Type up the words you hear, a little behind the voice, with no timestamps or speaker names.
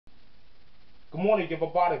Good morning,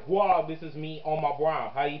 everybody. Wow, this is me, Omar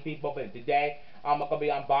Brown. How you people been? Today, I'm gonna be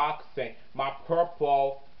unboxing my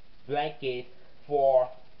purple blanket for.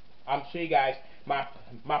 I'm sure you guys my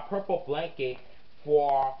purple blanket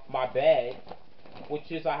for my bed, which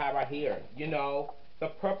is I have right here. The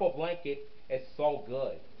purple blanket is so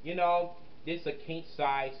good. This is a king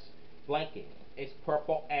size blanket. It's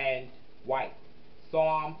purple and white.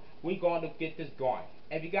 So we going to get this going.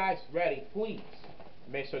 If you guys ready, please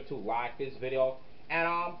make sure to like this video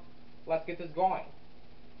and let's get this going.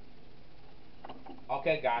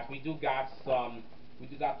 Okay guys, we do got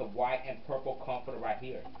the white and purple comforter right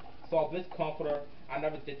here. So this comforter, I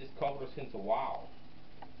never did this comforter since a while.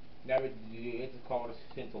 Never did this comforter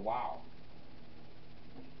since a while.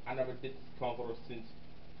 I never did this comforter since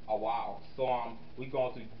a while. So we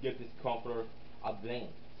going to get this comforter again.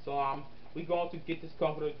 So we going to get this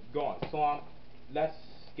comforter going. So let's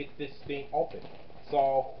get this thing open.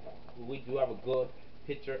 So we do have a good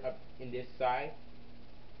picture up in this side.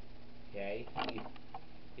 Okay,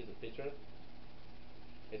 here's a picture.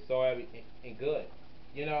 It's so heavy and good.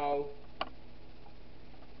 You know,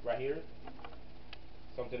 right here,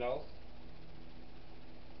 something else.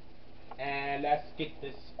 And let's get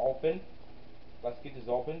this open. Let's get this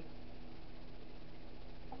open.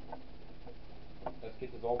 Let's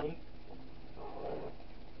get this open.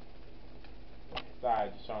 Sorry,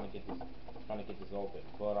 just trying to get this open.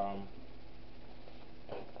 But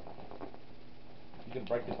you can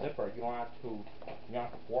break the zipper. You don't have to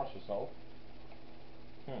force yourself.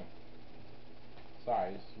 Hmm.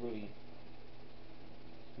 Sorry, it's really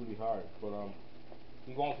hard. But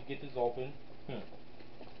we're going to get this open. Hmm.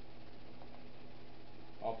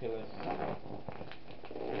 Okay,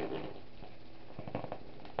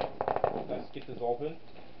 let's get this open.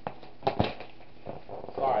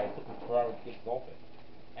 Sorry, it took me forever to get this open.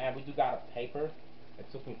 And we do got a paper.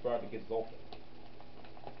 It took me forever to get this open.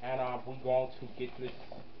 And we're going to get this.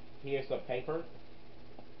 Here's the paper.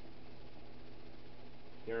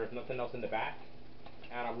 There's nothing else in the back.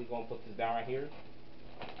 And we're going to put this down right here.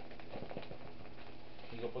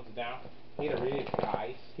 We're going to put this down. Here it is,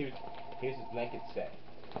 guys. Here's this blanket set.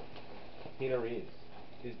 Here it is.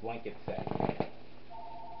 This blanket set.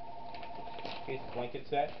 Here's this blanket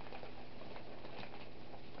set.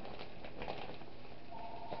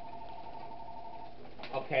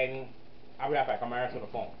 Okay, I'll be right back. I'm answering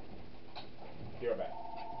the phone. Be right back.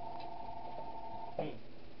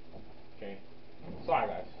 Okay. Sorry,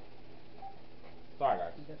 guys. Sorry,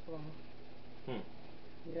 guys. Yes, hello. Hmm.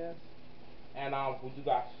 Yes. And we do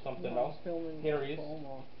got something No, else. I'm filming Here it is.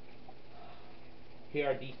 FOMO. Here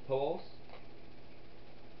are these pillows.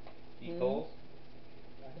 These pillows.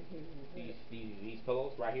 These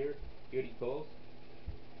pillows right here. Here are these pillows.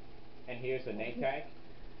 And here's a name tag.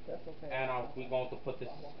 That's okay. And we're going to put this.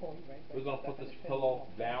 I'll call you right back. We're going to put this pillow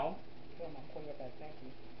down. Tell him I'll call you back. Thank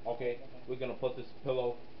you. Okay. We're going to put this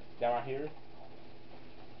pillow down right here.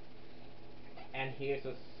 And here's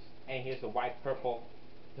a white purple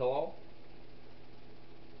pillow.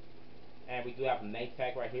 And we do have a name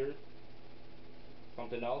tag right here.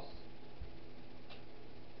 Something else.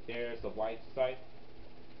 There's the white side.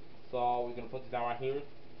 So we're gonna put it down right here.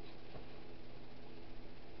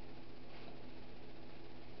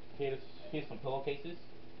 Here's some pillowcases.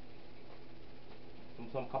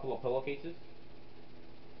 Some couple of pillowcases.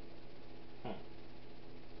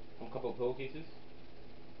 Some couple of pillowcases.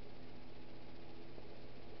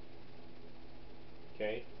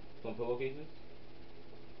 Okay. Some pillowcases.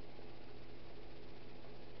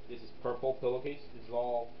 This is purple pillowcase. This is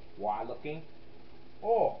all wide looking.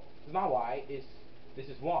 Oh, it's not wide. This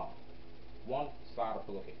is one side of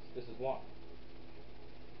pillowcase. This is one.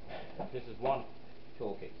 This is one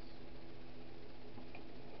pillowcase.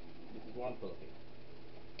 This is one pillowcase.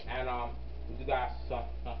 And we do got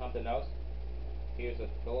something else. Here's the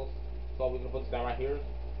pillows. So we're gonna put this down right here.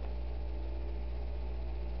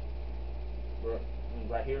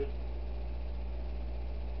 Right here.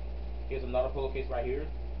 Here's another pillowcase right here.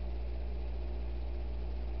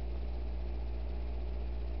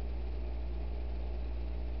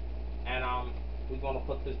 And we're gonna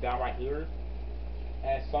put this down right here.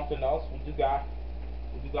 And something else, we do got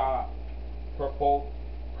purple,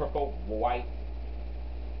 white,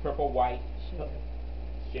 Sham.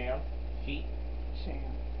 sham sheet. Sham.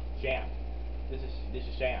 Sham. This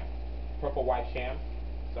is sham. Purple white sham.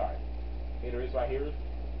 Sorry. Here it is right here.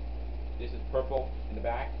 This is purple in the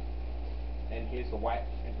back. And here's the white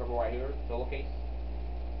and purple right here, pillowcase.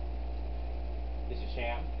 This is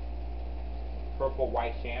sham. Purple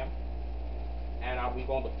white sham. And we're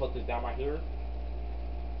going to put this down right here.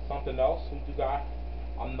 Something else, we do got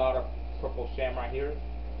another purple sham right here.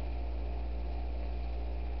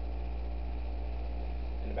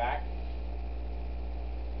 the back.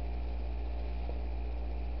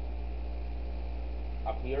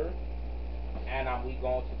 Up here. And we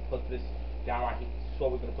going to put this down right here. So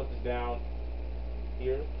we're going to put this down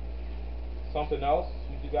here. Something else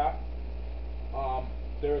you got?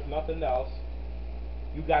 There's nothing else.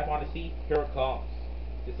 You guys want to see? Here it comes.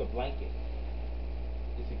 It's a blanket.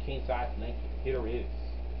 It's a king size blanket. Here it is.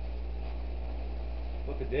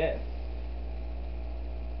 Look at this.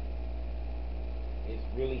 It's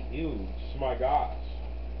really huge. My gosh.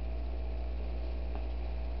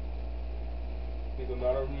 Here's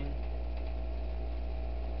another one.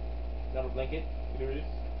 Another blanket. Here it is.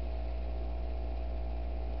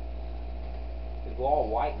 It's all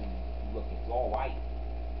white looking. It's all white.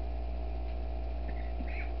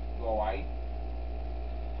 It's all white.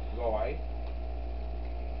 It's all white.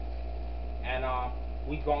 And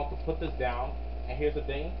we going to put this down. And here's the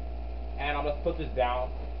thing. And I'm gonna put this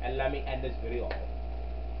down and let me end this video.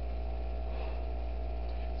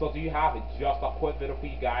 So do you have it? Just a quick video for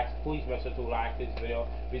you guys. Please make sure to like this video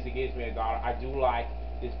because it gives me $1. I do like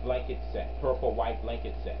this blanket set, purple white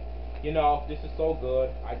blanket set. You know, this is so good.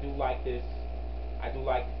 I do like this. I do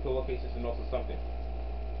like pillowcases and also something.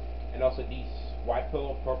 And also these white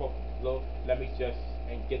pillow, purple pillow. Let me just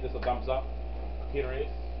and give this a thumbs up. Here it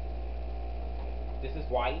is. This is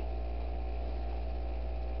white.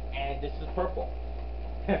 And this is purple.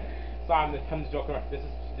 So I'm just joking around. This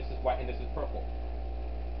is white and this is purple.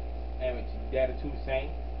 And they're the two the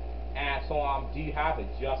same. And so do you have it?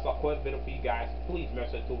 Just a quick video for you guys. Please make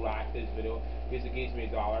sure to like this video because it gives me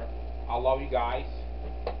 $1. I love you guys.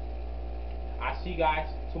 I see you guys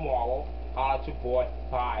tomorrow. Holla at your boy.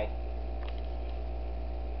 Bye.